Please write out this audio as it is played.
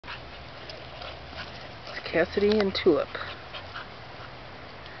Cassidy and Tulip.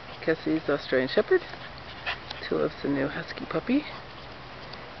 Cassidy's the Australian Shepherd. Tulip's the new husky puppy.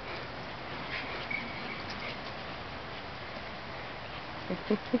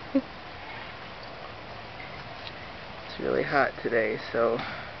 It's really hot today, so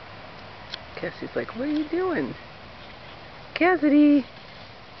Cassie's like, what are you doing? Cassidy!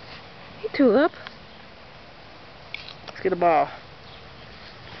 Hey, Tulip! Let's get a ball.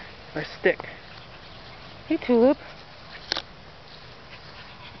 Or a stick. Hey, Tulip!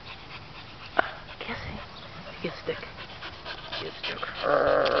 Cassie, get a stick. Get a stick.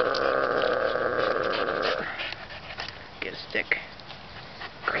 Get a stick.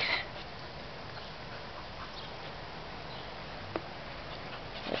 Great.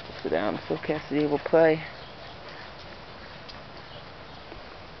 Let's sit down so Cassidy will play.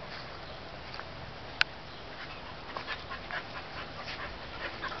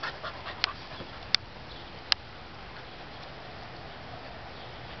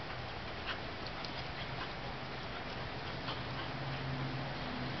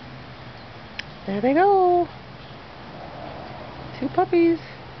 There they go. 2 puppies.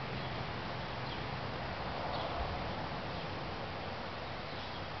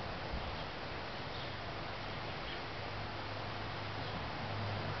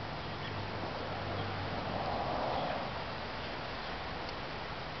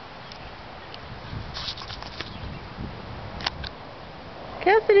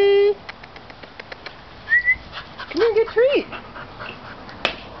 Cassidy! Come here and get a treat.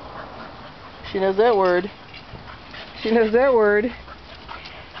 She knows that word. She knows that word.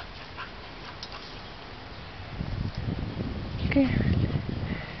 Okay.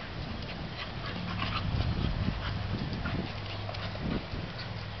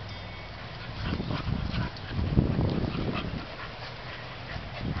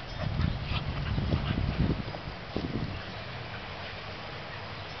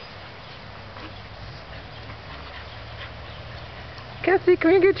 Cassidy,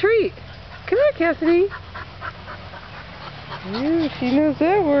 come here and get a treat. Come here, Cassidy. Ooh, she knows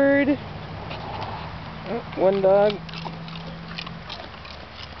that word. Oh, one dog.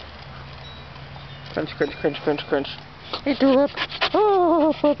 Crunch, crunch, crunch, crunch, crunch. Hey, Tulip.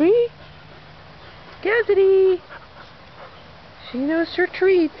 Oh, puppy. Cassidy. She knows her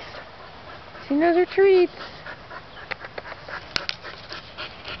treats. She knows her treats.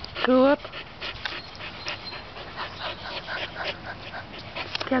 Tulip.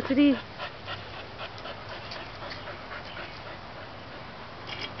 Cassidy.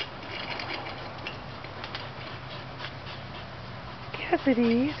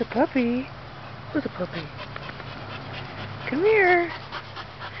 Cassidy, he's a puppy. Who's a puppy? Come here.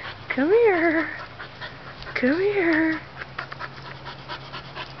 Come here. Come here.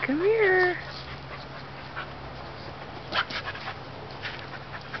 Come here.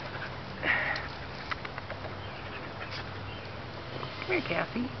 Come here,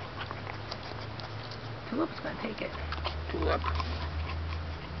 Cassie. Tulip's gonna take it. Tulip.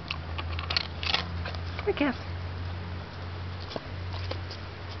 Come here, Cassie.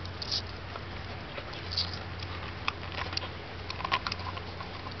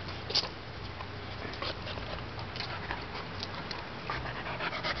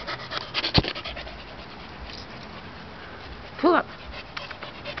 Tulip.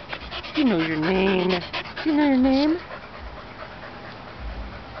 You know your name. Do you know your name?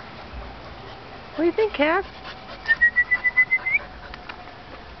 What do you think, Cass?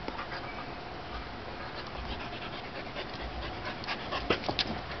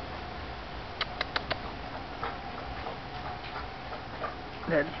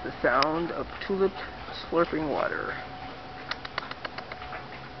 That's the sound of Tulip slurping water.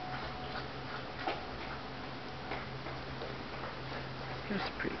 Here's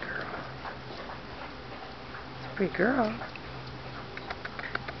a pretty girl. It's a pretty girl.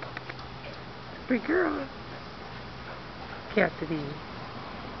 It's a pretty girl. Cassidy.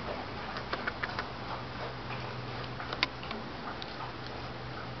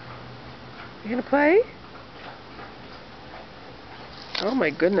 You gonna play? Oh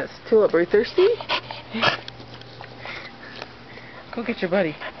my goodness. Tulip, are you thirsty? Go get your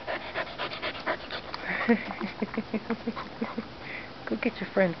buddy. Go get your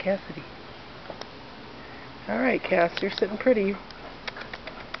friend Cassidy. Alright, Cass, you're sitting pretty.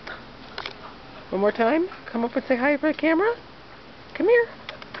 One more time. Come up and say hi for the camera. Come here.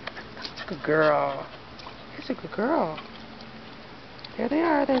 Good girl. She's a good girl. There they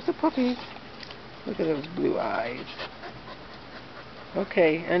are. There's the puppies. Look at those blue eyes.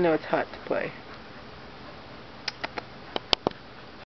 Okay, I know it's hot to play.